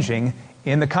changing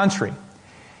in the country,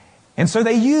 and so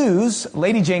they used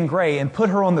Lady Jane Grey and put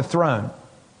her on the throne.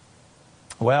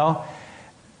 Well,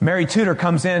 Mary Tudor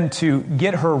comes in to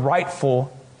get her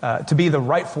to be the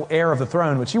rightful heir of the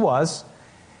throne, which she was,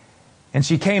 and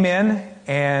she came in.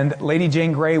 And Lady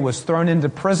Jane Grey was thrown into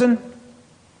prison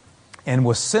and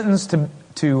was sentenced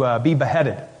to be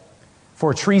beheaded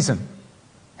for treason.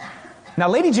 Now,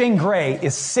 Lady Jane Grey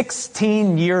is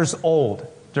 16 years old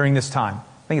during this time.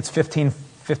 I think it's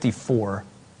 1554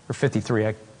 or 53,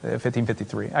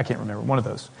 1553. I can't remember, one of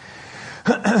those.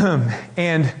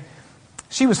 And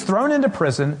she was thrown into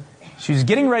prison. She was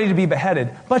getting ready to be beheaded,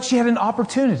 but she had an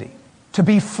opportunity to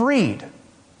be freed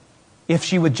if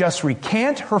she would just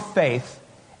recant her faith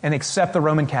and accept the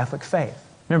Roman Catholic faith.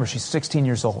 Remember, she's 16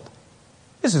 years old.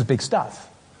 This is big stuff.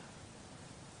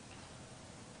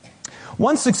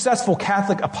 One successful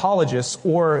Catholic apologist,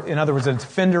 or in other words, a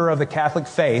defender of the Catholic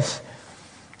faith,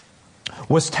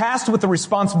 was tasked with the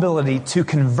responsibility to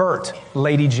convert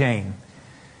Lady Jane.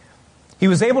 He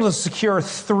was able to secure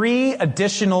 3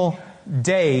 additional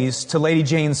days to Lady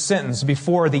Jane's sentence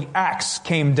before the axe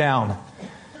came down.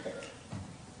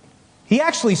 He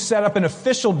actually set up an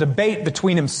official debate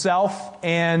between himself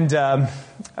and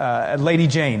Lady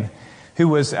Jane, who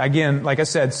was, again, like I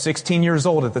said, 16 years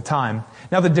old at the time.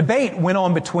 Now, the debate went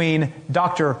on between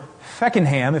Dr.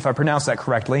 Feckenham, if I pronounced that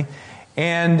correctly,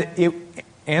 and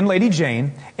Lady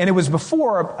Jane, and it was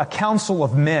before a council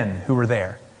of men who were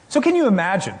there. So can you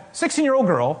imagine? 16-year-old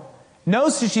girl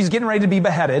knows that she's getting ready to be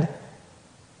beheaded,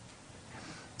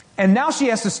 and now she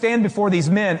has to stand before these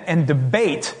men and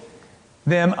debate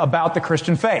them about the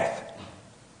Christian faith.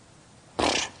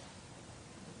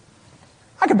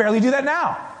 I could barely do that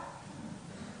now.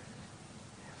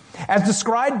 As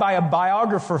described by a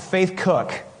biographer, Faith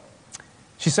Cook,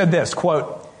 she said this,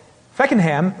 quote,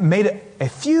 Feckenham made a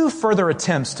few further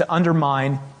attempts to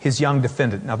undermine his young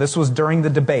defendant. Now, this was during the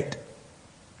debate.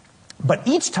 But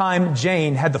each time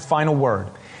Jane had the final word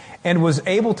and was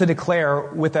able to declare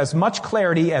with as much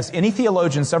clarity as any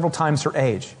theologian several times her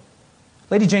age.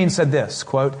 Lady Jane said this,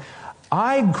 quote,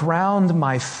 I ground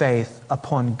my faith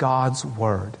upon God's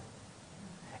word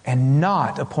and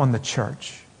not upon the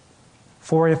church.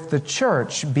 For if the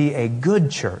church be a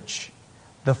good church,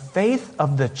 the faith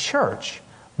of the church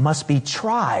must be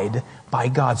tried by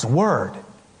God's word,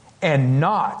 and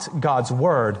not God's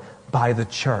word by the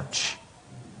church,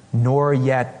 nor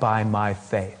yet by my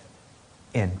faith."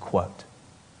 End quote.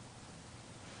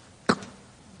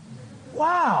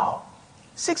 Wow.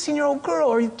 16-year-old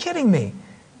girl, are you kidding me?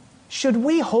 Should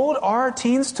we hold our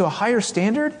teens to a higher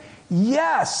standard?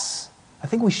 Yes. I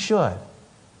think we should.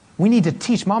 We need to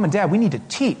teach, Mom and Dad, we need to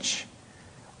teach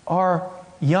our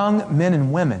young men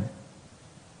and women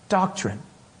doctrine.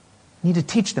 We need to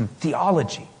teach them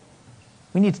theology.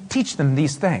 We need to teach them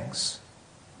these things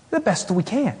the best that we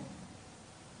can.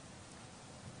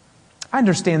 I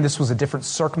understand this was a different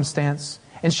circumstance,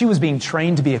 and she was being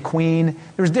trained to be a queen.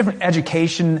 There was different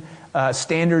education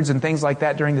standards and things like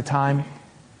that during the time.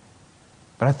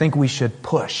 But I think we should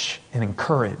push and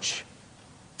encourage.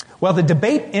 Well, the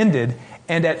debate ended,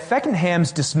 and at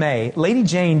Feckenham's dismay, Lady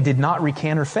Jane did not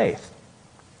recant her faith,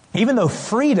 even though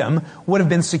freedom would have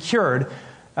been secured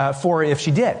for her if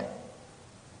she did.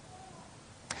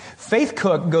 Faith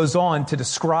Cook goes on to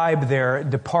describe their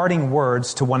departing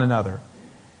words to one another.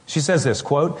 She says this,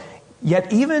 quote,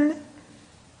 "Yet even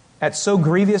at so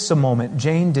grievous a moment,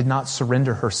 Jane did not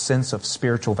surrender her sense of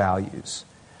spiritual values.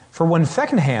 For when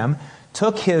Feckenham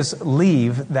took his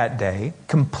leave that day,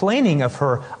 complaining of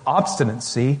her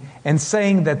obstinacy and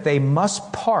saying that they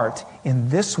must part in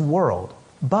this world,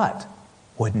 but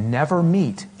would never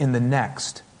meet in the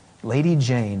next, Lady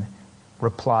Jane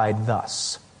replied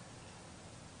thus,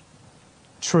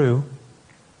 'True,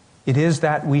 it is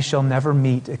that we shall never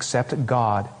meet except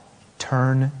God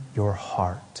turn your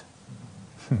heart.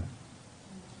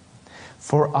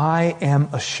 For I am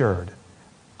assured,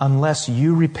 unless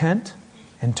you repent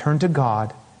and turn to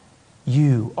God,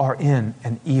 you are in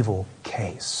an evil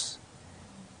case.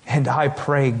 And I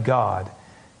pray God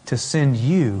to send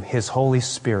you His Holy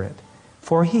Spirit,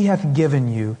 for He hath given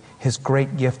you His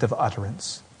great gift of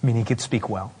utterance,'" meaning He could speak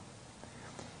well,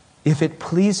 "if it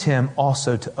please Him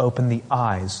also to open the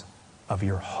eyes of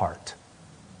your heart."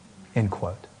 End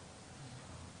quote.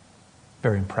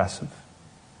 Very impressive.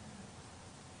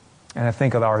 And I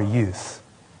think that our youth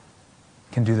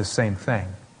can do the same thing.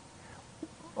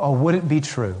 Oh, would it be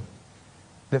true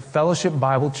that Fellowship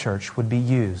Bible Church would be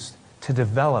used to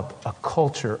develop a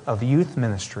culture of youth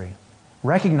ministry,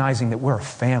 recognizing that we're a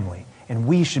family and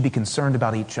we should be concerned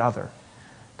about each other.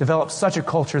 Develop such a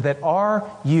culture that our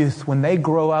youth, when they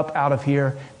grow up out of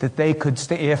here, that they could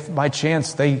stay, if by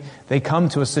chance they come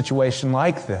to a situation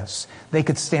like this, they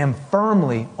could stand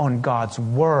firmly on God's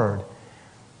Word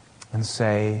and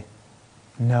say,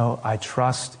 "No, I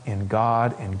trust in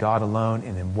God and God alone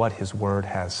and in what His Word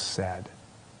has said."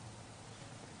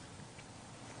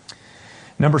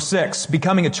 Number 6,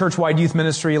 becoming a church-wide youth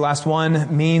ministry, last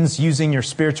one, means using your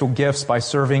spiritual gifts by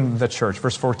serving the church.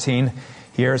 Verse 14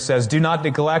 here says, "Do not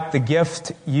neglect the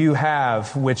gift you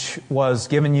have, which was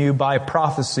given you by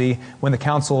prophecy when the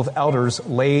council of elders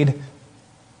laid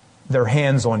their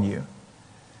hands on you."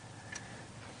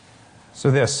 So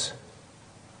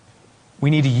we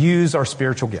need to use our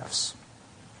spiritual gifts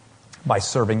by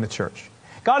serving the church.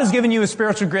 God has given you a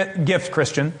spiritual gift,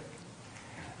 Christian,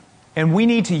 and we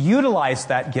need to utilize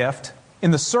that gift in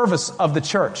the service of the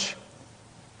church.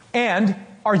 And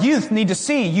our youth need to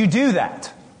see you do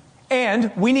that.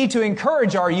 And we need to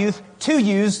encourage our youth to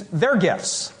use their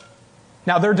gifts.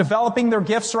 Now, they're developing their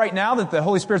gifts right now that the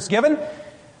Holy Spirit's given.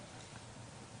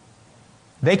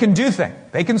 They can do things.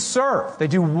 They can serve. They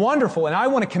do wonderful. And I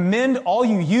want to commend all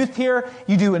you youth here.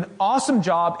 You do an awesome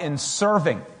job in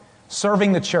serving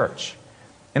the church.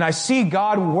 And I see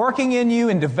God working in you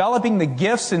and developing the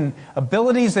gifts and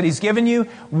abilities that He's given you.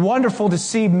 Wonderful to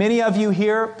see many of you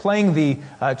here playing the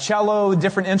cello,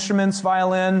 different instruments,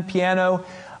 violin, piano.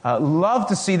 Love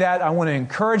to see that. I want to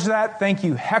encourage that. Thank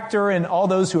you, Hector, and all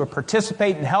those who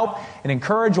participate and help and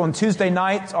encourage on Tuesday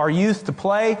nights our youth to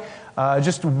play.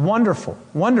 Just wonderful,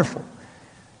 wonderful.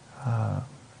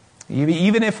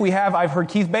 Even if we have, I've heard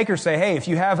Keith Baker say, hey, if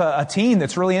you have a teen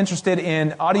that's really interested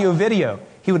in audio video,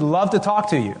 he would love to talk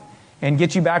to you and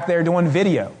get you back there doing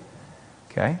video.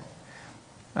 Okay?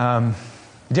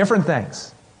 Different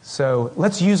things. So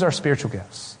let's use our spiritual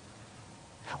gifts.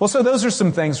 Well, so those are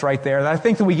some things right there that I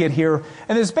think that we get here.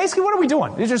 And it's basically, what are we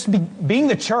doing? It's just being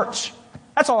the church.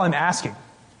 That's all I'm asking.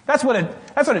 That's what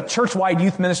a church-wide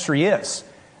youth ministry is.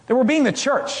 That we're being the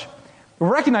church.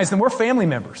 We're recognizing we're family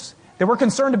members. That we're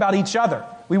concerned about each other.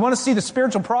 We want to see the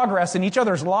spiritual progress in each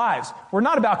other's lives. We're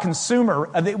not about consumer.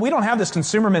 We don't have this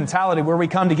consumer mentality where we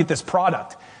come to get this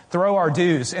product, throw our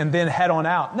dues, and then head on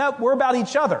out. No, we're about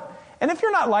each other. And if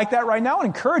you're not like that right now, I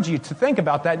encourage you to think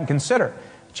about that and consider.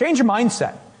 Change your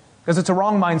mindset, because it's a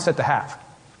wrong mindset to have.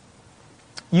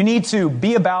 You need to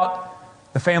be about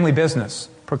the family business,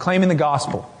 proclaiming the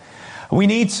gospel. We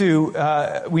need to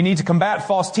combat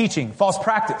false teaching, false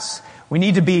practice. We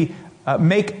need to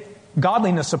make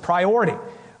godliness a priority.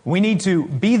 We need to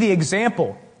be the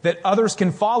example that others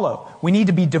can follow. We need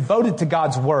to be devoted to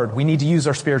God's word. We need to use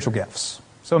our spiritual gifts.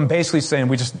 So I'm basically saying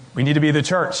we need to be the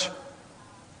church.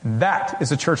 That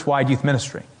is a church-wide youth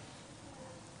ministry.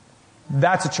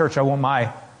 That's a church I want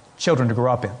my children to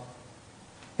grow up in.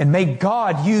 And may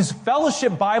God use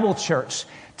Fellowship Bible Church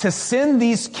to send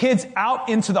these kids out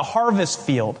into the harvest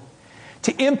field,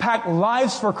 to impact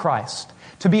lives for Christ,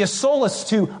 to be a solace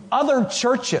to other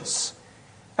churches.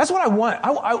 That's what I want.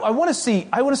 I want to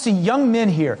see young men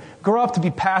here grow up to be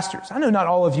pastors. I know not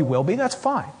all of you will be. That's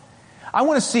fine. I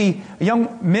want to see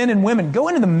young men and women go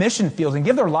into the mission fields and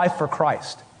give their life for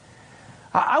Christ.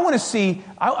 I want to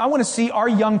see our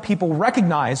young people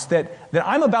recognize that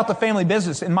I'm about the family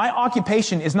business, and my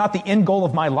occupation is not the end goal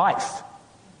of my life,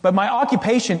 but my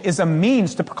occupation is a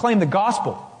means to proclaim the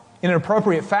gospel in an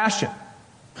appropriate fashion.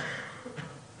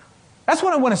 That's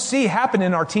what I want to see happen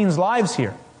in our teens' lives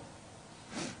here.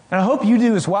 And I hope you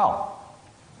do as well.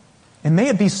 And may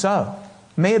it be so.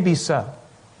 May it be so.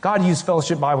 God used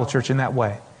Fellowship Bible Church in that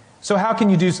way. So how can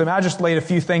you do something? I just laid a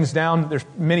few things down. There's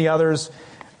many others.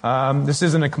 This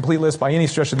isn't a complete list by any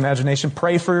stretch of the imagination.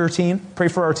 Pray for your teen. Pray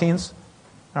for our teens.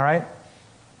 All right?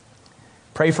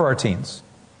 Pray for our teens.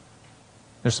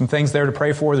 There's some things there to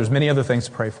pray for. There's many other things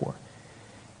to pray for.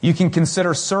 You can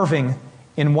consider serving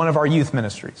in one of our youth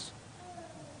ministries.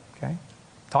 Okay?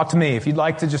 Talk to me if you'd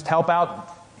like to just help out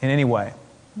in any way.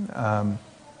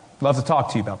 Love to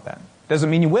talk to you about that. Doesn't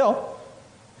mean you will,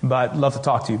 but love to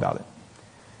talk to you about it.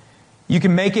 You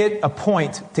can make it a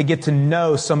point to get to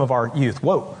know some of our youth.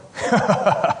 Whoa.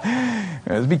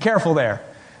 Be careful there.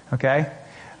 Okay?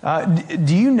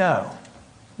 Do you know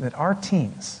that our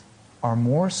teens are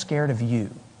more scared of you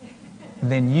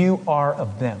than you are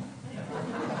of them?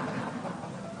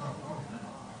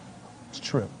 It's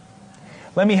true.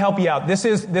 Let me help you out. This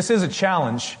is a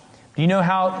challenge. Do you know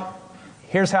how?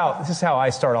 This is how I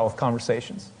start all with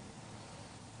conversations.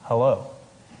 Hello.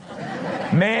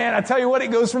 Man, I tell you what, it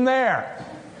goes from there.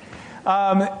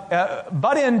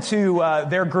 Butt into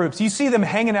their groups. You see them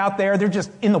hanging out there. They're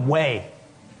just in the way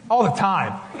all the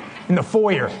time, in the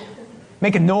foyer,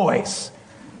 making noise.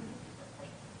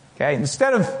 Okay,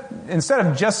 instead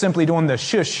of just simply doing the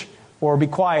shush or be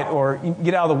quiet or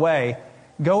get out of the way,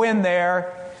 go in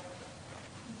there,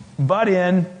 butt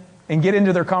in, and get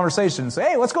into their conversations.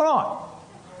 Say, hey, what's going on?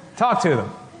 Talk to them.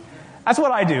 That's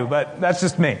what I do, but that's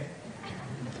just me.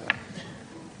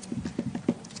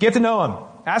 Get to know them.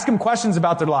 Ask them questions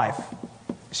about their life.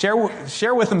 Share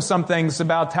with them some things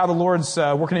about how the Lord's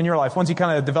working in your life once you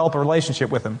kind of develop a relationship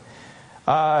with them.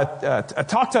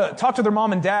 Talk to their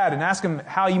mom and dad and ask them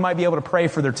how you might be able to pray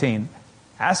for their teen.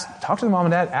 Talk to their mom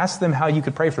and dad. Ask them how you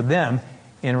could pray for them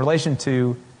in relation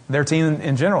to their teen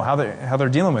in general, how they're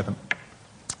dealing with them.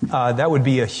 That would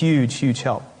be a huge, huge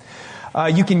help.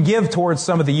 You can give towards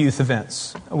some of the youth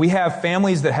events. We have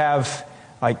families that have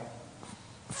like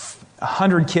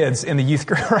 100 kids in the youth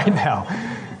group right now.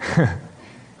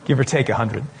 Give or take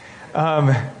 100.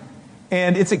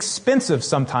 And it's expensive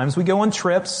sometimes. We go on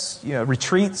trips,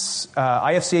 retreats,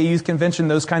 IFCA youth convention,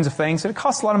 those kinds of things. And it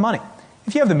costs a lot of money.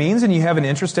 If you have the means and you have an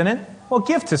interest in it, well,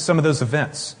 give to some of those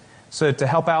events so to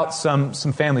help out some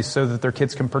families so that their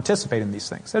kids can participate in these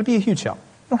things. That'd be a huge help.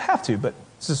 You don't have to, but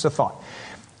it's just a thought.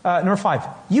 Number 5,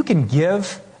 you can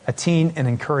give a teen an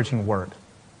encouraging word.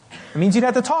 It means you'd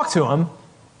have to talk to them.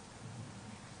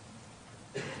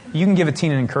 You can give a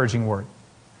teen an encouraging word.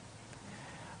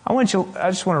 I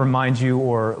just want to remind you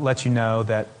or let you know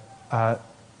that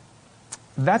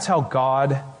that's how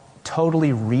God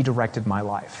totally redirected my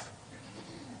life.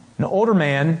 An older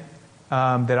man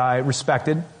that I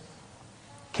respected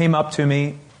came up to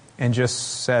me and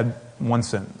just said one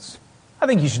sentence. I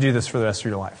think you should do this for the rest of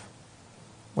your life.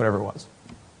 Whatever it was.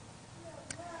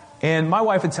 And my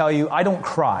wife would tell you, I don't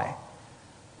cry.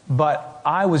 But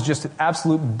I was just an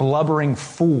absolute blubbering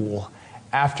fool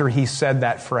after he said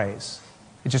that phrase.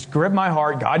 It just gripped my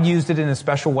heart. God used it in a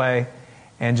special way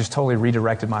and just totally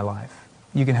redirected my life.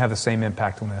 You can have the same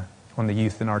impact on the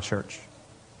youth in our church.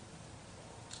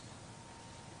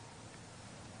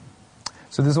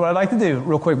 So this is what I'd like to do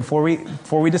real quick before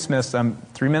we dismiss. I'm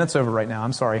 3 minutes over right now.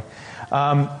 I'm sorry.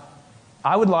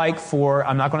 I would like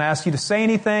I'm not going to ask you to say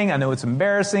anything. I know it's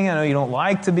embarrassing. I know you don't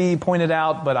like to be pointed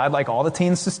out, but I'd like all the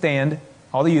teens to stand,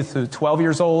 all the youth, 12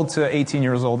 years old to 18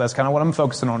 years old. That's kind of what I'm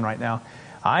focusing on right now.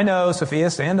 I know, Sophia,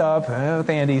 stand up. With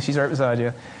Andy, she's right beside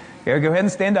you. Go ahead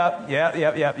and stand up.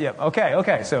 Yep.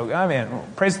 Okay. So,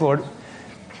 praise the Lord.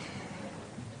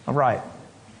 All right.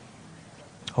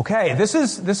 Okay, this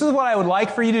is what I would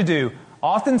like for you to do.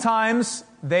 Oftentimes,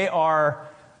 they probably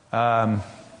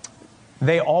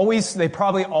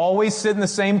always sit in the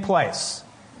same place.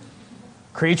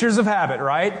 Creatures of habit,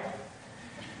 right?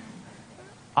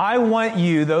 I want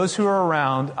you, those who are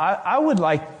around, I would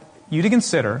like you to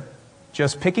consider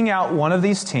just picking out one of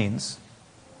these teens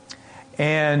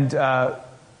and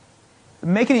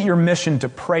making it your mission to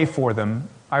pray for them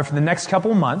either for the next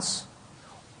couple of months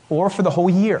or for the whole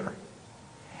year.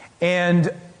 And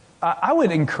I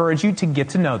would encourage you to get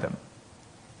to know them.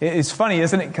 It's funny,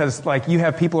 isn't it? Because you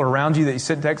have people around you that you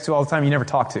sit next to all the time you never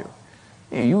talk to.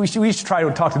 We should try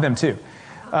to talk to them too.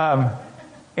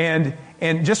 And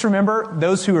just remember,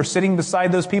 those who are sitting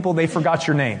beside those people, they forgot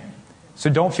your name. So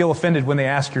don't feel offended when they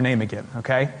ask your name again,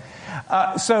 okay?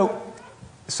 So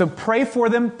pray for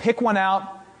them, pick one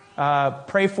out,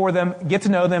 pray for them, get to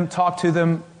know them, talk to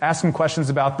them, ask them questions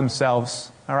about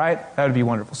themselves, all right? That would be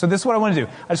wonderful. So this is what I want to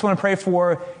do. I just want to pray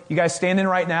for you guys standing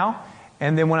right now,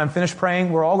 and then when I'm finished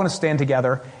praying, we're all going to stand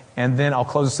together, and then I'll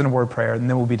close us in a word of prayer, and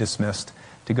then we'll be dismissed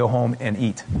to go home and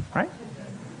eat, all right?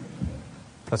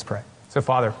 Let's pray. So,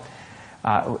 Father,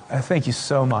 I thank you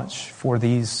so much for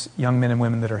these young men and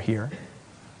women that are here.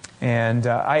 And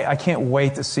I can't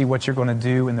wait to see what you're going to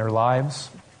do in their lives.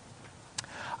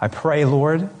 I pray,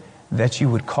 Lord, that you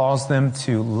would cause them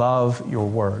to love your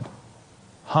word,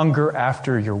 hunger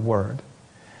after your word,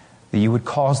 that you would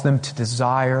cause them to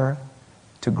desire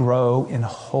to grow in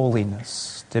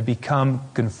holiness, to become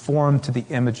conformed to the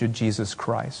image of Jesus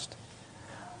Christ.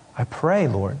 I pray,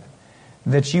 Lord,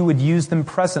 that you would use them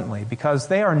presently, because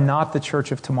they are not the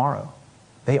church of tomorrow.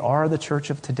 They are the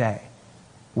church of today.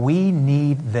 We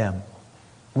need them.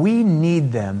 We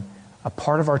need them a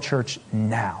part of our church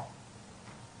now.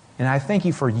 And I thank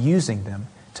you for using them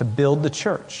to build the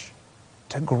church,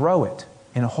 to grow it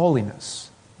in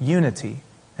holiness, unity,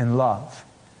 and love.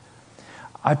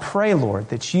 I pray, Lord,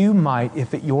 that you might,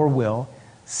 if at your will,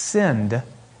 send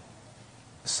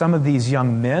some of these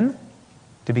young men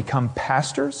to become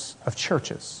pastors of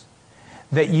churches,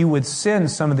 that you would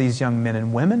send some of these young men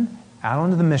and women out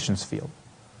onto the missions field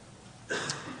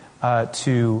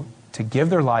to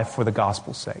give their life for the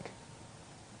gospel's sake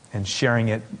and sharing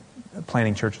it,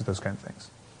 planting churches, those kind of things.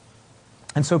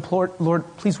 And so,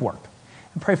 Lord, please work.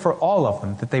 And pray for all of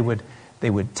them that they would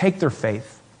take their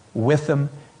faith with them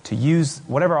to use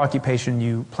whatever occupation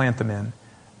you plant them in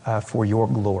for your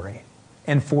glory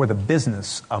and for the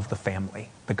business of the family,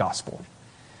 the gospel.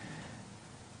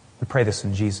 We pray this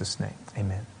in Jesus' name.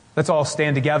 Amen. Let's all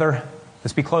stand together.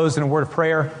 Let's be closed in a word of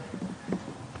prayer.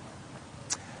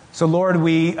 So, Lord,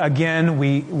 we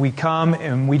come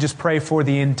and we just pray for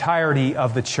the entirety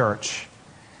of the church.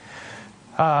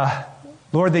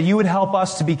 Lord, that you would help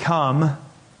us to become,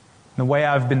 the way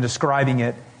I've been describing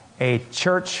it, a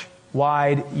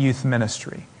church-wide youth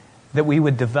ministry. That we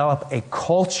would develop a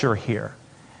culture here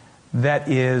that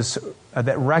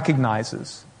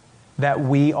recognizes that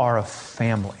we are a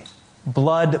family.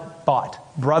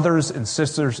 Blood-bought, brothers and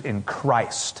sisters in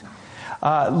Christ.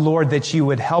 Lord, that you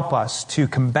would help us to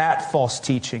combat false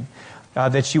teaching,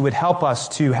 that you would help us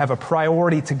to have a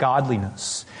priority to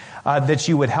godliness, that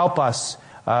you would help us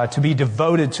to be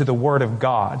devoted to the Word of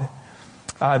God.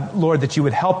 Lord, that you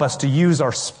would help us to use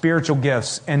our spiritual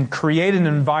gifts and create an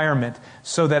environment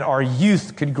so that our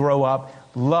youth could grow up,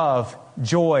 love,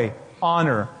 joy,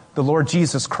 honor the Lord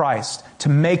Jesus Christ, to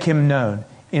make Him known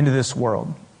into this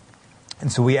world.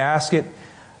 And so we ask it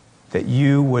that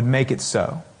you would make it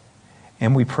so.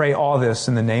 And we pray all this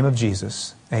in the name of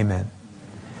Jesus. Amen.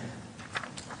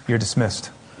 You're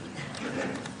dismissed.